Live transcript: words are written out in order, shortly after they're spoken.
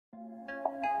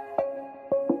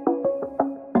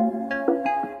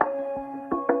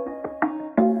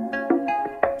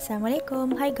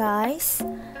Assalamualaikum, hi guys.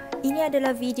 Ini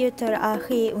adalah video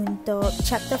terakhir untuk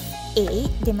chapter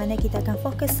 8 di mana kita akan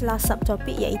fokus last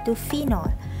subtopik iaitu phenol.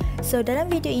 So dalam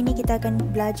video ini kita akan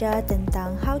belajar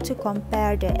tentang how to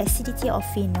compare the acidity of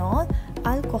phenol,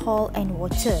 alcohol and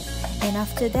water. And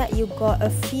after that you got a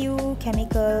few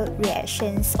chemical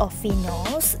reactions of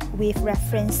phenols with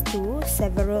reference to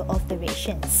several of the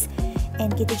reactions.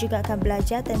 And kita juga akan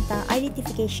belajar tentang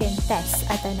identification test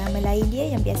atau nama lain dia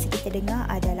yang biasa kita dengar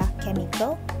adalah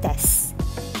chemical test.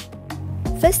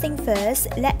 First thing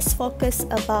first, let's focus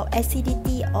about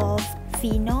acidity of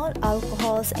phenol,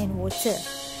 alcohols and water.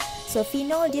 So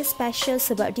phenol dia special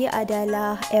sebab dia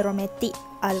adalah aromatic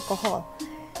alcohol.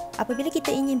 Apabila kita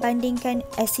ingin bandingkan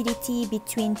acidity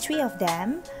between three of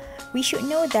them, we should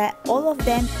know that all of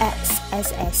them acts as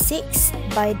acids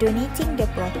by donating the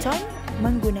proton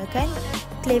menggunakan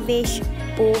cleavage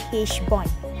OH bond.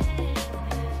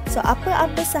 So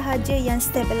apa-apa sahaja yang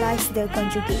stabilize the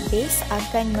conjugate base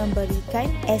akan memberikan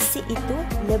acid itu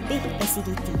lebih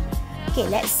acidity. Okay,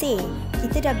 let's say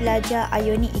kita dah belajar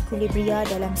ionic equilibria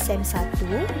dalam SEM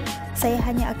 1. Saya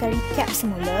hanya akan recap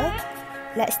semula.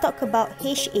 Let's talk about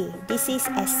HA. This is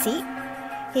acid.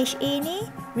 HA ni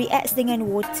reacts dengan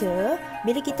water.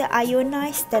 Bila kita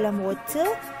ionize dalam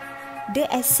water, the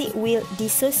acid will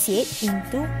dissociate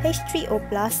into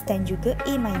H3O+ dan juga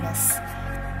A-.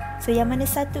 So yang mana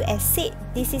satu acid,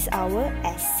 this is our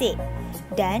acid.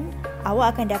 Dan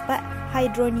awak akan dapat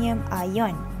hydronium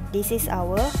ion. This is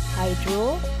our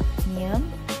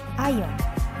hydronium ion.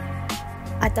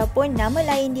 Ataupun nama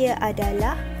lain dia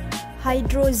adalah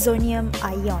hydrozonium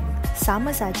ion. Sama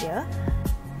saja.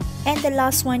 And the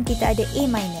last one kita ada A-.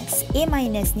 A-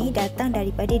 ni datang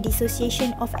daripada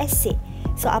dissociation of acid.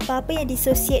 So apa-apa yang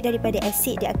dissociate daripada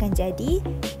acid dia akan jadi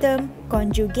term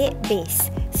conjugate base.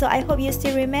 So I hope you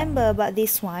still remember about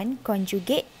this one,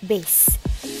 conjugate base.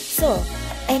 So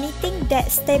anything that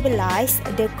stabilize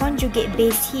the conjugate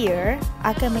base here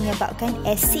akan menyebabkan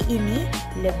acid ini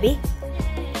lebih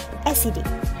acidic.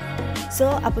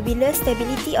 So apabila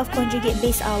stability of conjugate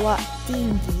base awak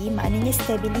tinggi, maknanya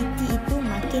stability itu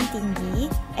makin tinggi,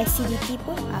 acidity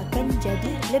pun akan jadi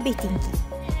lebih tinggi.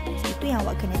 So itu yang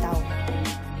awak kena tahu.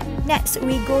 Next,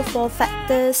 we go for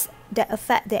factors that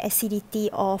affect the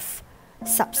acidity of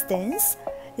substance.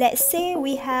 Let's say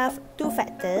we have two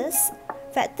factors.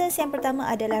 Factors yang pertama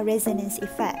adalah resonance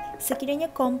effect.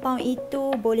 Sekiranya compound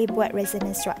itu boleh buat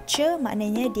resonance structure,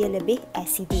 maknanya dia lebih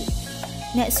acidic.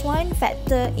 Next one,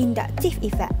 factor inductive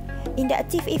effect.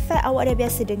 Inductive effect awak dah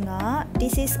biasa dengar.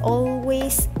 This is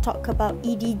always talk about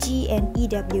EDG and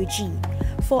EWG.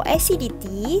 For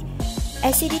acidity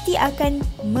akan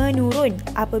menurun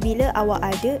apabila awak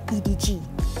ada EDG.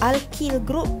 Alkyl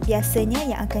group biasanya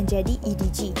yang akan jadi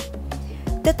EDG.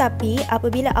 Tetapi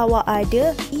apabila awak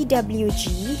ada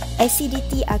EWG,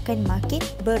 acidity akan makin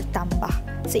bertambah.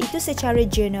 So itu secara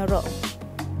general.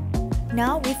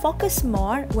 Now we focus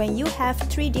more when you have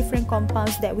three different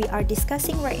compounds that we are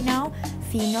discussing right now,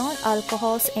 phenol,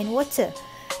 alcohols and water.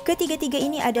 Ketiga-tiga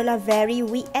ini adalah very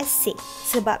weak acid.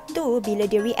 Sebab tu bila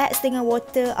dia reacts dengan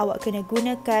water, awak kena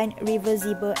gunakan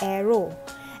reversible arrow.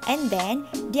 And then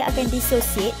dia akan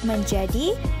dissociate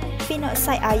menjadi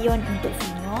phenoxide ion untuk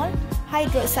phenol,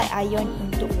 hydroxide ion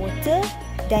untuk water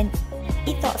dan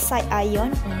ethoxide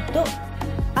ion untuk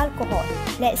alkohol.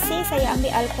 Let's say saya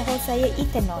ambil alkohol saya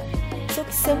ethanol. So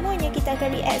semuanya kita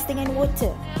akan react dengan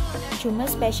water. Cuma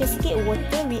special sikit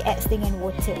water reacts dengan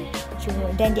water.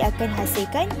 Dan dia akan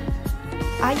hasilkan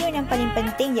ion yang paling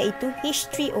penting iaitu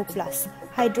H3O+,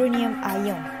 hydronium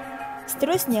ion.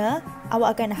 Seterusnya,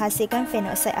 awak akan hasilkan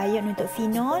phenoxide ion untuk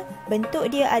phenol.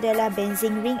 Bentuk dia adalah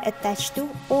benzene ring attached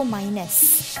to O-.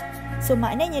 So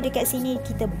maknanya dekat sini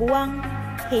kita buang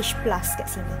H+ kat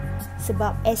sini.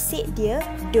 Sebab acid dia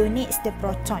donates the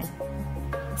proton.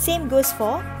 Same goes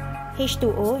for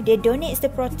H2O, dia donates the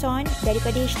proton.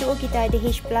 Daripada H2O kita ada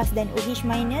H+ dan OH-,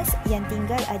 yang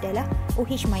tinggal adalah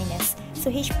OH-. So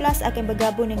H+ akan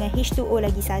bergabung dengan H2O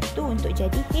lagi satu untuk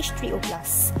jadi H3O+.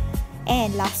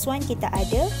 And last one kita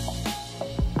ada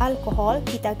alkohol,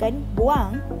 kita akan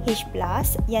buang H+,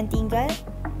 yang tinggal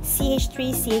CH3,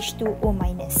 CH2O-.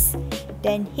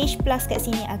 Dan H+ kat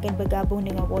sini akan bergabung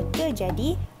dengan water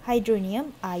jadi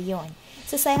hydronium ion.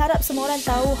 So saya harap semua orang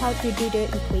tahu how to do the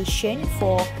equation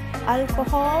for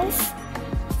alcohols,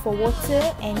 for water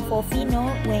and for phenol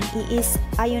when it is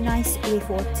ionized with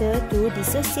water to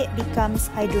dissociate becomes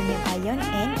hydronium ion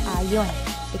and ion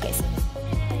dekat sini.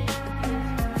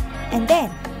 And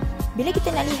then bila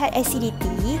kita nak lihat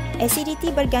acidity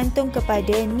bergantung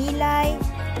kepada nilai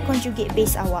conjugate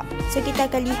base awak. So kita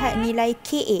akan lihat nilai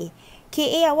Ka. Ka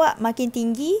awak makin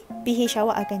tinggi, pH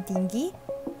awak akan tinggi.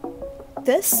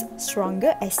 thus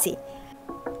stronger acid.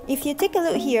 If you take a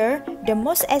look here, the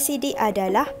most acidic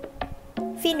adalah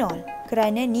phenol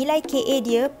kerana nilai Ka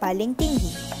dia paling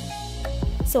tinggi.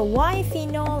 So why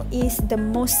phenol is the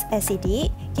most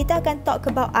acidic? Kita akan talk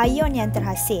about ion yang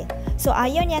terhasil. So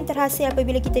ion yang terhasil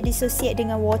apabila kita dissociate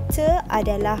dengan water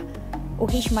adalah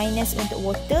OH- untuk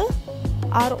water,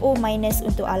 RO-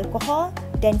 untuk alkohol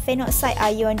dan phenoxide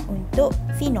ion untuk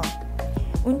phenol.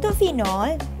 Untuk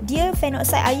phenol, dia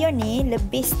phenoxide ion ni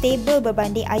lebih stable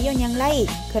berbanding ion yang lain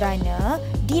kerana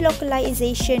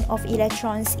delocalization of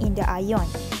electrons in the ion.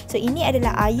 So ini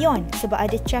adalah ion sebab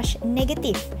ada charge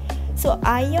negatif. So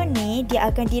ion ni dia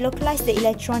akan delocalize the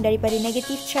electron daripada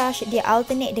negative charge, dia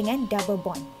alternate dengan double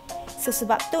bond. So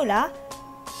sebab itulah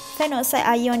phenoxide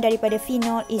ion daripada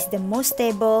phenol is the most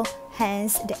stable,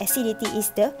 hence the acidity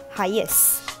is the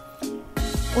highest.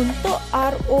 Untuk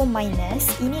RO-,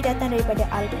 ini datang daripada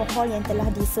alkohol yang telah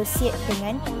dissociate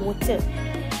dengan water.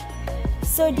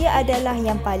 So dia adalah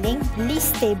yang paling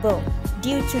least stable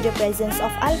due to the presence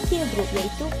of alkyl group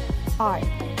iaitu R.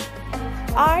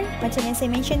 R, macam yang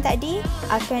saya mention tadi,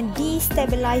 akan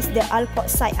destabilize the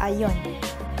alkoxide ion.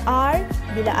 R,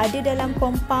 bila ada dalam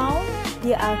compound,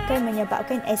 dia akan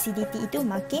menyebabkan acidity itu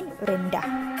makin rendah.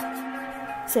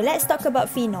 So let's talk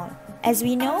about phenol. As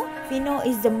we know, phenol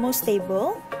is the most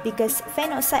stable because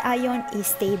phenoxide ion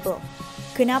is stable.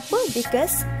 Kenapa?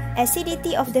 Because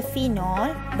acidity of the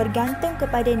phenol bergantung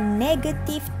kepada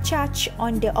negative charge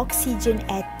on the oxygen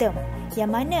atom. Yang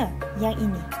mana? Yang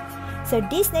ini. So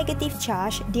this negative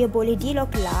charge dia boleh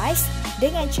delocalize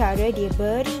dengan cara dia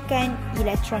berikan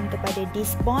elektron kepada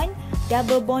this bond,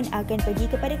 double bond akan pergi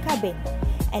kepada carbon.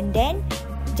 And then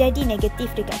jadi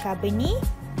negatif dekat carbon ni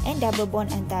and double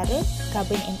bond antara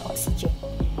carbon and oxygen.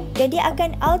 Dan dia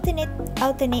akan alternate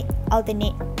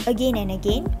again and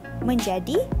again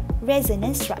menjadi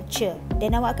resonance structure.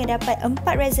 Dan awak akan dapat 4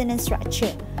 resonance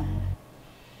structure.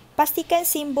 Pastikan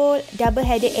simbol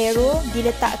double-headed arrow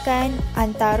diletakkan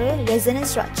antara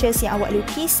resonance structures yang awak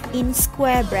lukis in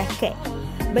square bracket.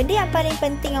 Benda yang paling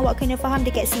penting awak kena faham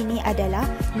dekat sini adalah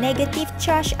negative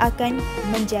charge akan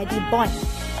menjadi bond.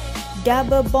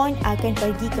 Double bond akan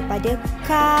pergi kepada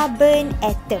carbon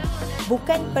atom.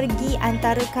 Bukan pergi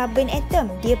antara carbon atom,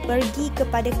 dia pergi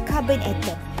kepada carbon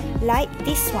atom. Like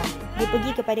this one, dia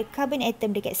pergi kepada carbon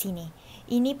atom dekat sini.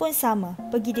 Ini pun sama,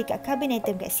 pergi dekat carbon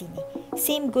atom kat sini.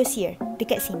 Same goes here,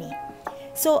 dekat sini.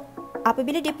 So,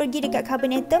 apabila dia pergi dekat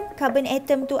carbon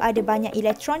atom tu ada banyak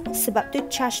elektron sebab tu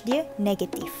charge dia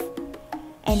negatif.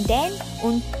 And then,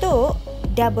 untuk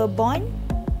double bond,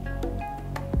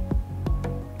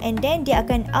 and then dia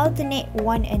akan alternate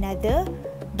one another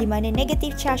di mana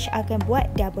negative charge akan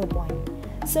buat double bond.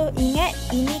 So, ingat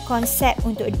ini konsep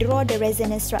untuk draw the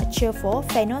resonance structure for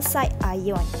phenoxide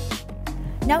ion.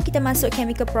 Now kita masuk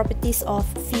chemical properties of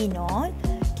phenol.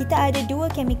 Kita ada dua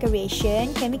chemical reaction.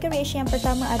 Chemical reaction yang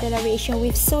pertama adalah reaction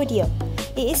with sodium.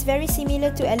 It is very similar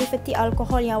to aliphatic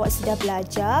alcohol yang awak sudah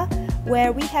belajar,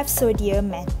 where we have sodium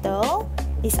metal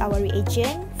is our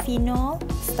reagent, phenol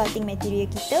starting material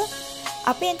kita.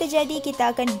 Apa yang terjadi,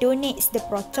 kita akan donate the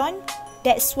proton.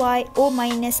 That's why O-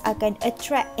 akan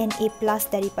attract Na+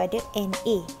 daripada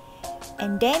Na.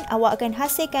 And then awak akan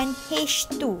hasilkan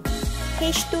H2.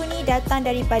 H2 ni datang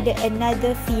daripada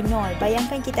another phenol.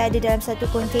 Bayangkan kita ada dalam satu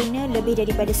container lebih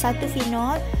daripada satu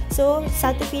phenol. So,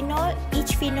 satu phenol,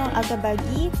 each phenol akan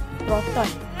bagi proton.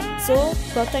 So,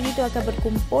 proton itu akan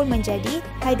berkumpul menjadi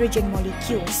hydrogen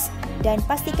molecules. Dan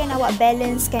pastikan awak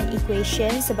balancekan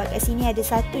equation sebab kat sini ada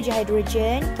satu je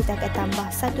hydrogen. Kita akan tambah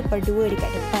 1/2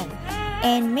 dekat depan.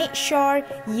 And make sure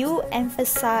you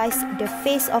emphasize the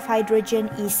phase of hydrogen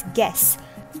is gas.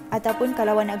 Ataupun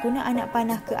kalau awak nak guna anak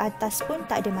panah ke atas pun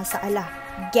tak ada masalah.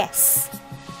 Gas.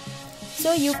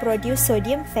 So you produce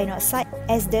sodium phenoxide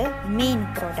as the main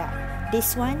product.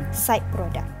 This one side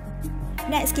product.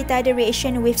 Next kita ada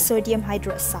reaction with sodium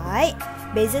hydroxide.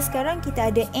 Beza sekarang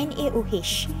kita ada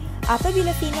NaOH.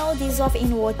 Apabila phenol dissolve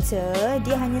in water,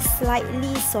 dia hanya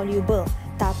slightly soluble.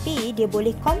 Tapi dia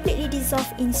boleh completely dissolve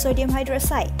in sodium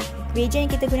hydroxide. Reagen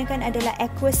yang kita gunakan adalah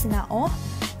aqueous NaOH.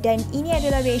 Dan ini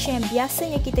adalah reaction yang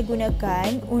biasanya kita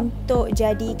gunakan untuk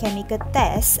jadi chemical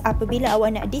test apabila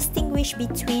awak nak distinguish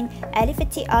between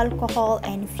aliphatic alcohol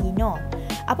and phenol.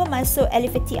 Apa maksud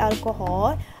aliphatic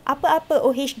alcohol? Apa-apa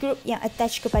OH group yang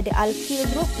attach kepada alkyl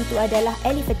group itu adalah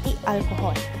aliphatic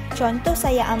alcohol. Contoh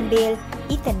saya ambil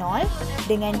ethanol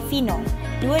dengan phenol.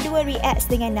 Dua-dua reacts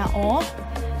dengan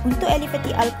NaOH. Untuk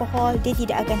aliphatic alcohol, dia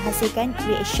tidak akan hasilkan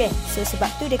reaction. So, sebab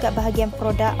tu dekat bahagian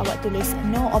produk awak tulis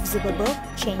no observable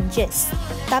changes.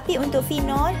 Tapi untuk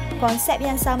phenol, konsep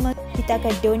yang sama. kita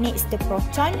akan donate the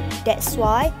proton. That's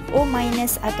why O-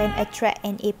 akan attract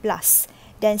Na+.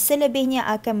 Dan selebihnya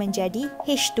akan menjadi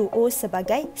H2O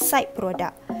sebagai side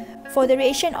product. For the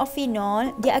reaction of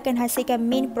phenol, dia akan hasilkan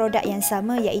main product yang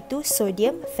sama iaitu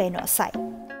sodium phenoxide.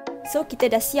 So,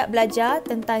 kita dah siap belajar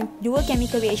tentang dua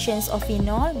chemical reactions of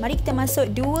phenol. Mari kita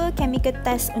masuk dua chemical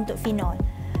test untuk phenol.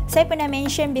 Saya pernah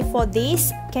mention before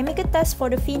this, chemical test for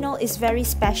the phenol is very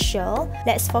special.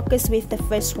 Let's focus with the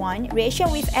first one, reaction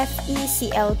with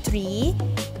FeCl3.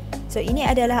 So, ini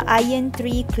adalah iron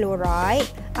 3 chloride.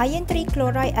 Iron 3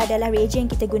 chloride adalah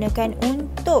reagen kita gunakan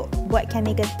untuk buat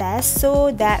chemical test so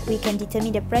that we can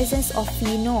determine the presence of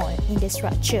phenol in the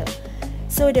structure.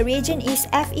 So, the reagent is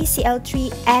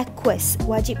FeCl3 aqueous.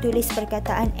 Wajib tulis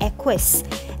perkataan aqueous.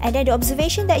 And then the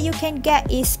observation that you can get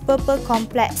is purple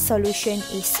complex solution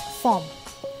is formed.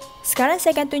 Sekarang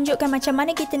saya akan tunjukkan macam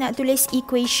mana kita nak tulis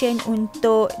equation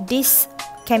untuk this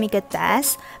chemical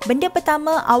test. Benda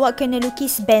pertama, awak kena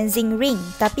lukis benzene ring.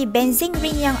 Tapi benzene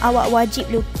ring yang awak wajib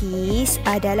lukis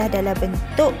adalah dalam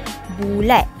bentuk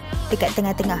bulat dekat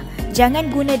tengah-tengah.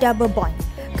 Jangan guna double bond.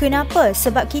 Kenapa?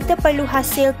 Sebab kita perlu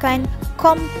hasilkan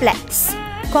kompleks.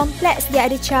 Kompleks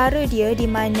dia ada cara dia di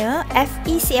mana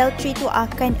FeCl3 tu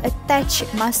akan attach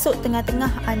masuk tengah-tengah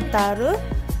antara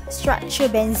structure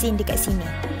benzene dekat sini.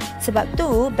 Sebab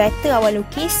tu better awak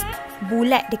lukis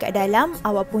bulat dekat dalam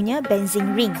awak punya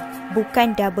benzene ring,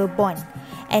 bukan double bond.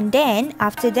 And then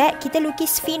after that kita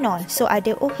lukis phenol, so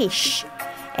ada OH.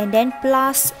 And then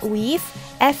plus with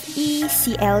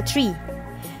FeCl3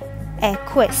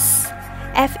 aqueous.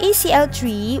 FeCl3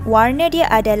 warna dia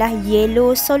adalah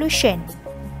yellow solution.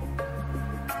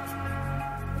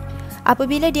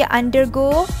 Apabila dia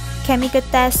undergo chemical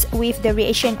test with the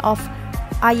reaction of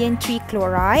iron 3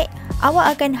 chloride,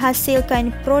 awak akan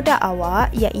hasilkan produk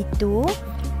awak iaitu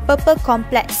purple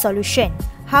complex solution.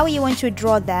 How you want to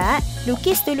draw that?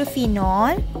 Lukis dulu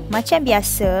phenol macam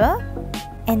biasa,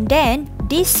 and then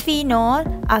this phenol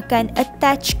akan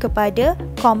attach kepada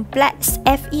kompleks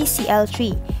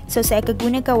FeCl3. So saya akan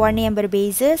gunakan warna yang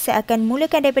berbeza. Saya akan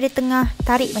mulakan daripada tengah,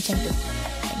 tarik macam tu,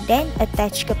 and then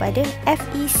attach kepada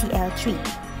FeCl3.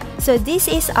 So this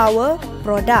is our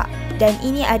product, dan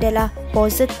ini adalah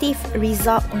positive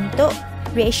result untuk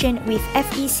reaction with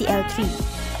FeCl3.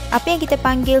 Apa yang kita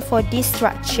panggil for this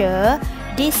structure,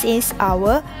 this is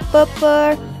our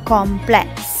purple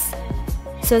complex.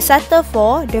 So settle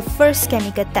for the first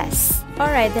chemical test.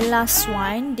 Alright, the last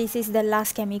one. This is the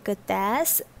last chemical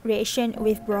test, reaction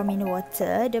with bromine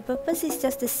water. The purpose is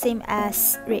just the same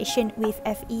as reaction with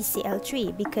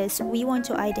FeCl3 because we want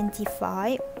to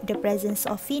identify the presence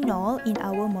of phenol in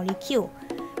our molecule.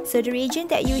 So the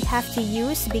reagent that you have to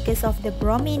use, because of the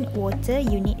bromine water,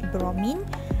 you need bromine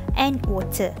and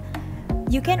water.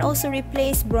 You can also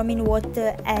replace bromine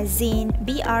water as in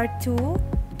Br2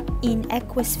 in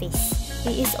aqueous phase.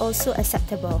 It is also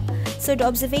acceptable. So the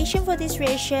observation for this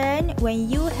reaction, when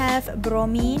you have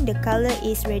bromine, the color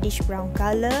is reddish brown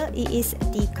color, it is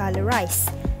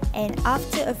decolorized. And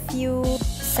after a few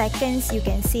seconds, you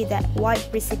can see that white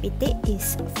precipitate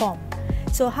is formed.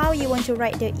 So how you want to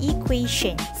write the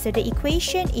equation? So the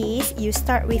equation is you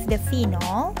start with the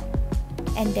phenol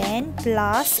and then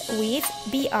plus with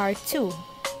Br2.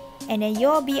 And then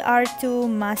your Br2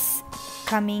 must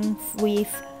coming with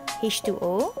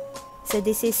H2O. So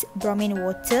this is bromine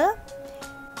water.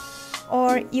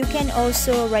 Or you can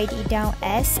also write it down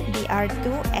as Br2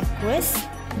 aqueous.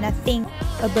 Nothing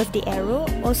above the arrow,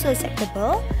 also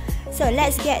acceptable. So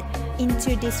let's get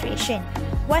into this reaction.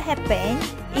 What happened?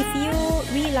 If you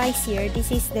realize here,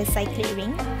 this is the cyclic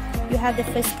ring. You have the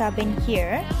first carbon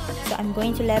here. So I'm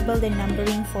going to label the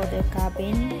numbering for the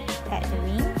carbon at the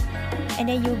ring. And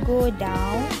then you go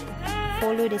down,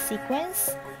 follow the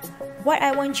sequence. What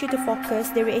I want you to focus,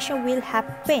 the reaction will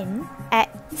happen at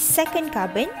second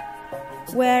carbon,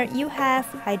 where you have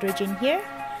hydrogen here,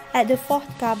 at the fourth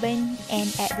carbon, and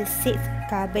at the sixth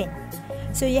carbon.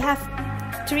 So you have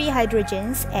 3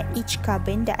 hydrogens at each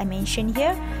carbon that I mentioned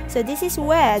here. So this is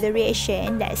where the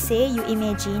reaction, let's say you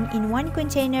imagine in one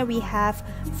container we have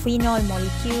phenol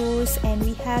molecules and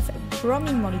we have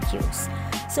bromine molecules.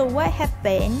 So what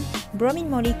happened? Bromine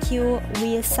molecule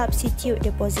will substitute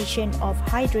the position of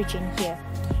hydrogen here.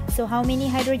 So how many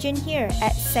hydrogen here?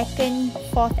 At second,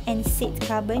 fourth and sixth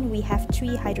carbon, we have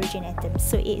 3 hydrogen atoms.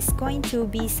 So it's going to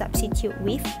be substitute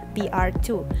with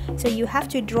Br2. So you have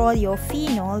to draw your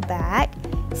phenol back,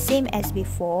 same as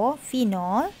before,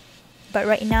 phenol. But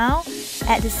right now,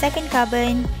 at the second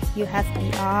carbon, you have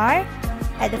Br.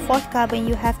 At the fourth carbon,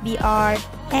 you have Br.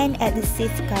 And at the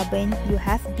sixth carbon, you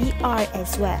have Br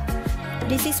as well.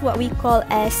 This is what we call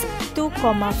as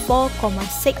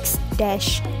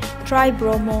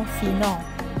 2,4,6-tribromophenol.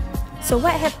 So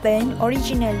what happened,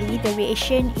 originally the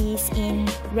reaction is in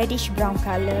reddish brown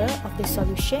color of the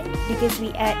solution because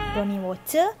we add bromine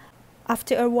water.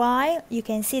 After a while, you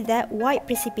can see that white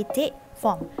precipitate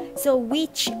form. So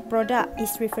which product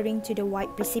is referring to the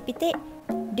white precipitate?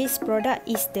 This product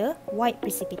is the white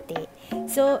precipitate.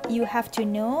 So you have to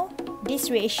know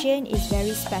this reaction is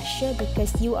very special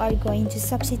because you are going to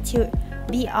substitute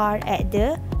Br at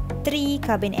the 3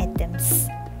 carbon atoms.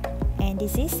 And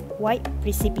this is white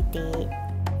precipitate.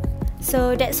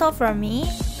 So that's all from me.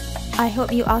 I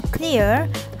hope you are clear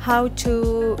how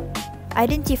to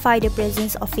identify the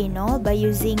presence of phenol by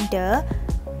using the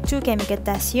 2 chemical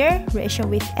tests here, reaction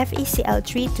with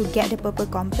FeCl3 to get the purple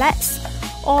complex,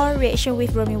 or reaction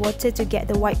with bromine water to get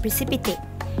the white precipitate.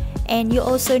 And you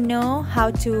also know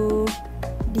how to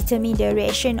determine the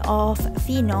reaction of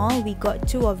phenol. We got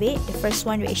 2 of it. The first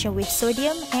one, reaction with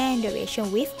sodium, and the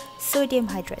reaction with sodium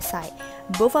hydroxide.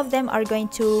 Both of them are going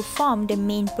to form the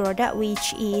main product,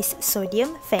 which is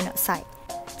sodium phenoxide.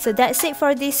 So that's it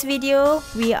for this video.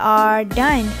 We are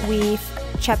done with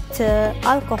chapter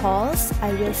alcohols.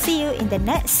 I will see you in the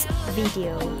next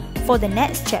video for the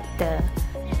next chapter.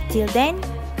 Till then,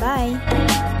 bye!